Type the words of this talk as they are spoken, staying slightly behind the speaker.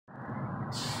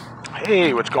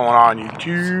Hey, what's going on,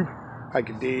 YouTube?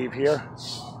 Hiker Dave here.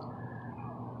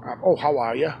 Oh, how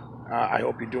are you? I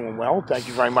hope you're doing well. Thank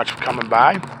you very much for coming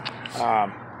by.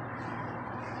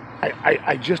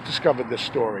 I just discovered this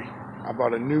story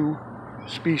about a new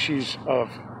species of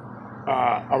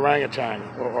orangutan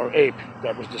or ape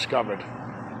that was discovered.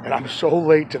 And I'm so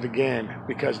late to the game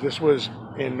because this was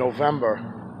in November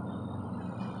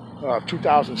of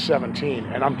 2017,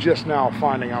 and I'm just now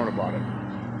finding out about it.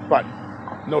 But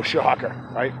no shocker,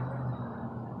 right?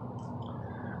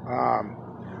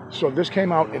 So this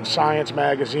came out in Science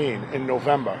magazine in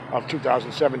November of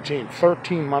 2017,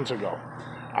 13 months ago.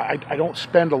 I don't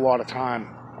spend a lot of time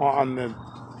on the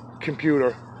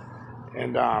computer,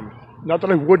 and not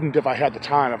that I wouldn't if I had the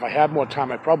time. If I had more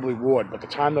time, I probably would. But the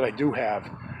time that I do have,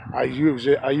 I use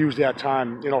that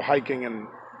time, hiking and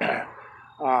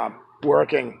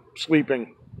working,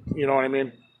 sleeping. You know what I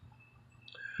mean?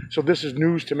 So this is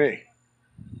news to me.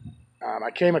 I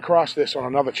came across this on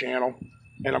another channel,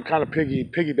 and I'm kind of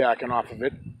piggybacking off of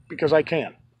it because I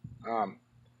can.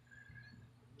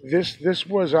 This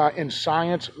was in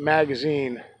Science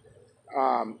magazine.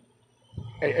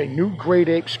 A new great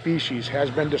ape species has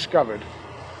been discovered.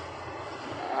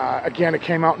 Again, it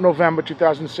came out in November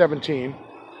 2017,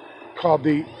 called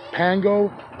the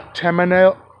Pango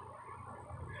Temenel.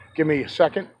 Give me a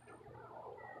second.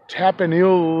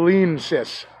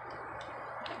 Tapanilensis.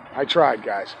 I tried,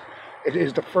 guys. It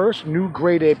is the first new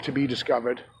great ape to be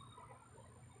discovered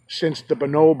since the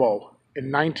bonobo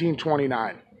in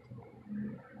 1929.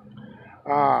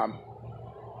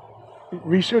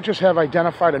 Researchers have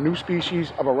identified a new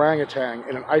species of orangutan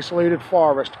in an isolated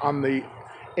forest on the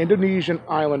Indonesian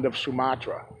island of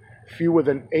Sumatra. Fewer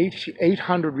than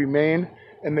 800 remain,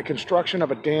 and the construction of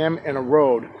a dam and a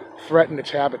road threaten its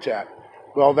habitat.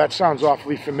 Well, that sounds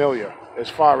awfully familiar. As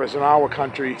far as in our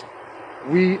country,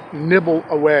 we nibble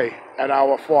away at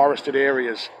our forested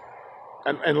areas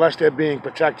unless they're being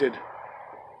protected,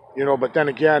 but then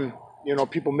again,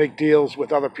 people make deals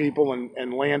with other people,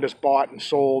 and land is bought and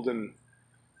sold, and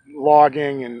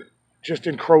logging and just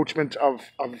encroachment of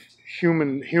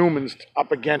humans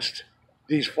up against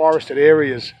these forested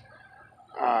areas.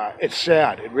 It's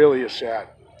sad. It really is sad.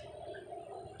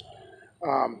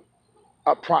 A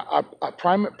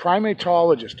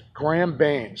primatologist, Graham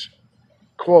Baines,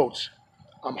 quotes,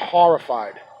 "I'm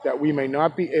horrified that we may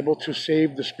not be able to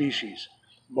save the species.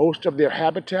 Most of their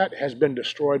habitat has been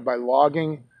destroyed by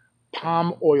logging,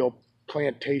 palm oil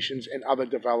plantations, and other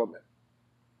development."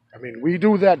 I mean, we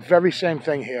do that very same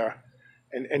thing here,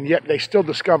 and yet they still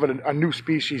discovered a new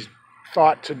species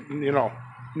thought to,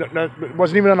 it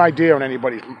wasn't even an idea in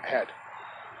anybody's head.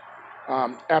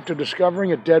 After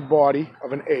discovering a dead body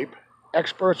of an ape,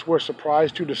 experts were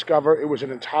surprised to discover it was an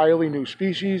entirely new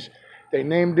species. They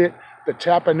named it the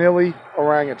Tapanili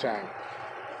orangutan.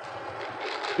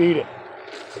 Beat it.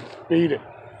 Beat it.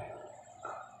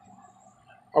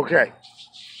 Okay.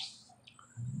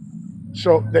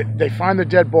 So they find the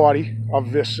dead body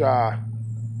of this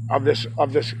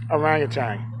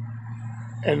orangutan,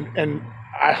 and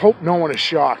I hope no one is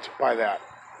shocked by that.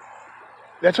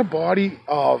 That's a body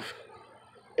of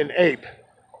an ape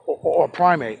or a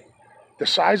primate the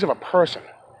size of a person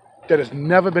that has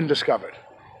never been discovered.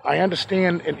 I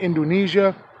understand in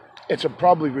Indonesia, it's a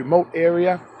probably remote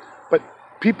area, but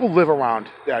people live around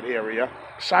that area.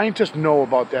 Scientists know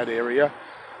about that area.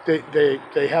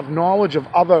 They have knowledge of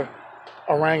other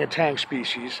orangutan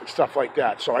species and stuff like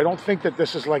that. So I don't think that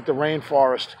this is like the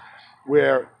rainforest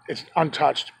where it's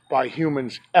untouched by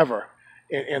humans ever.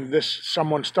 And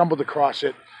someone stumbled across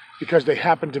it because they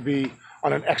happened to be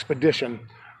on an expedition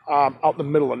out in the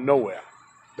middle of nowhere.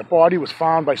 The body was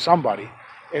found by somebody,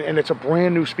 and it's a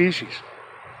brand new species.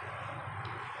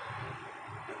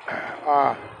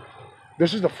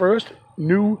 This is the first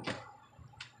new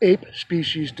ape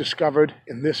species discovered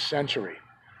in this century.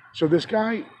 So this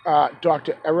guy,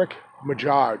 Dr. Eric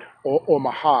Majard, or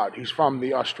Mahad, he's from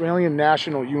the Australian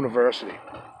National University.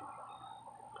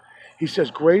 He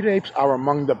says great apes are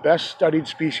among the best studied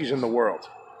species in the world.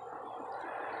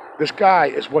 This guy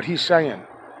is what he's saying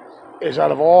is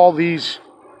out of all these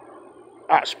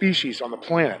species on the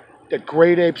planet, that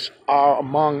great apes are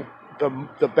among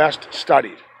the best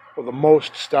studied, or the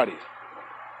most studied.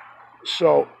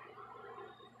 So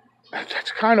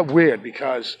that's kind of weird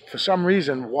because for some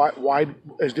reason, why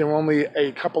is there only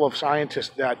a couple of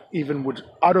scientists that even would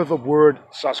utter the word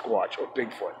Sasquatch or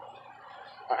Bigfoot?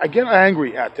 I get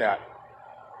angry at that.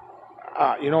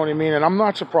 You know what I mean? And I'm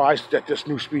not surprised that this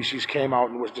new species came out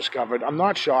and was discovered. I'm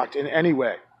not shocked in any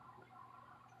way.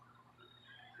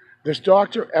 This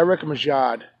Dr. Eric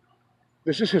Majad,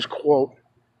 this is his quote.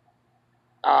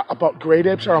 about great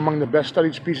apes are among the best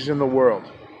studied species in the world.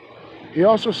 He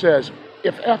also says,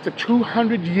 if after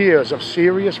 200 years of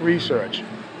serious research,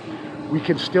 we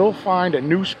can still find a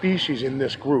new species in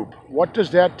this group, what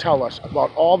does that tell us about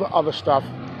all the other stuff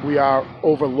we are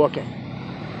overlooking?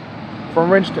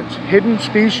 For instance, hidden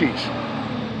species,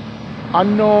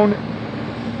 unknown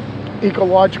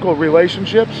ecological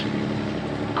relationships,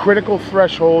 critical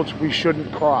thresholds we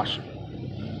shouldn't cross.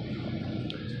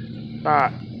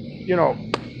 You know,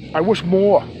 I wish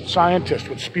more scientists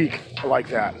would speak like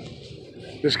that.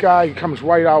 This guy comes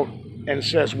right out and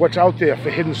says what's out there for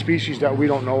hidden species that we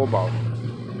don't know about.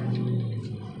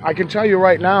 I can tell you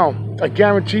right now, I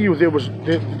guarantee you there was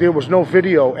no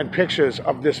video and pictures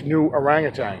of this new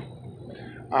orangutan.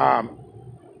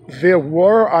 There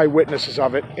were eyewitnesses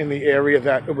of it in the area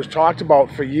that it was talked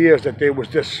about for years that there was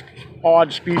this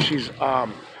odd species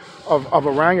of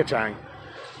orangutan.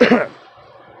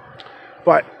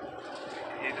 But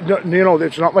you know,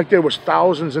 it's not like there was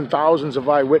thousands and thousands of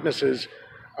eyewitnesses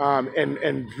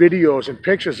and videos and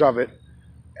pictures of it,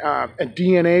 and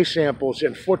DNA samples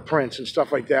and footprints and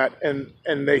stuff like that,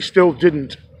 and they still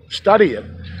didn't study it.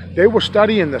 They were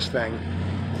studying this thing,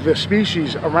 the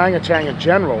species orangutan in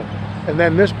general, and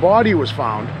then this body was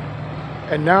found,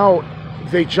 and now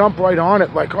they jump right on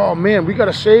it like, oh man, we got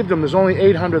to save them. There's only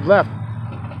 800 left.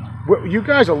 You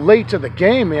guys are late to the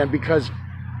game, man, because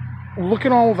look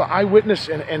at all the eyewitness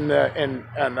and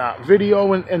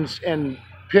video and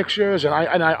pictures, and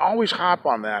I always harp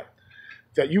on that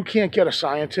you can't get a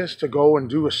scientist to go and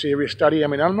do a serious study. I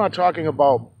mean, I'm not talking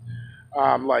about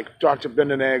like Dr.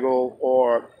 Bindernagel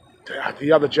or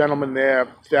the other gentleman there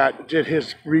that did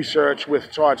his research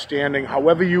with Todd Standing,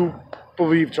 however you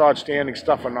believe Todd Standing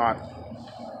stuff or not.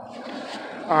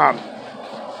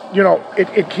 You know,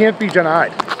 it can't be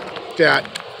denied that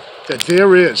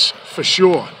there is, for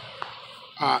sure,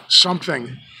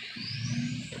 something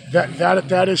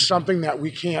that is something that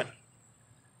we can't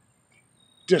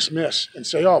dismiss and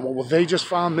say, oh, well, they just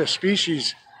found this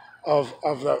species of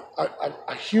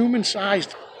a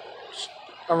human-sized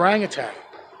orangutan.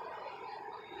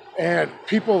 And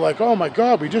people are like, oh my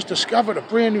God, we just discovered a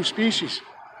brand new species.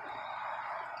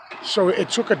 So it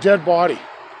took a dead body.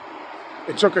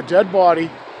 It took a dead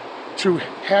body to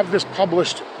have this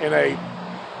published in a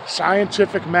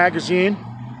scientific magazine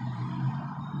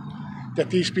that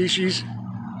these species,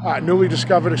 newly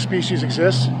discovered species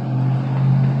exists.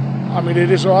 I mean,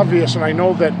 it is obvious, and I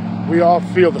know that we all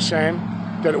feel the same,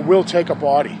 that it will take a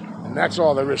body. And that's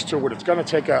all there is to it. It's going to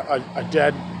take a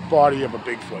dead body of a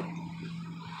Bigfoot.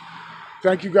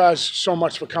 Thank you guys so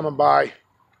much for coming by.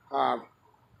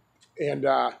 And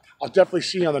I'll definitely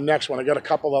see you on the next one. I got a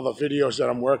couple other videos that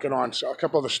I'm working on, so a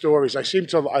couple other stories. I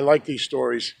like these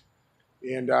stories.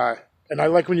 And I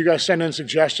like when you guys send in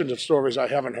suggestions of stories I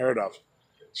haven't heard of.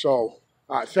 So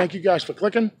thank you guys for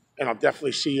clicking, and I'll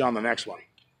definitely see you on the next one.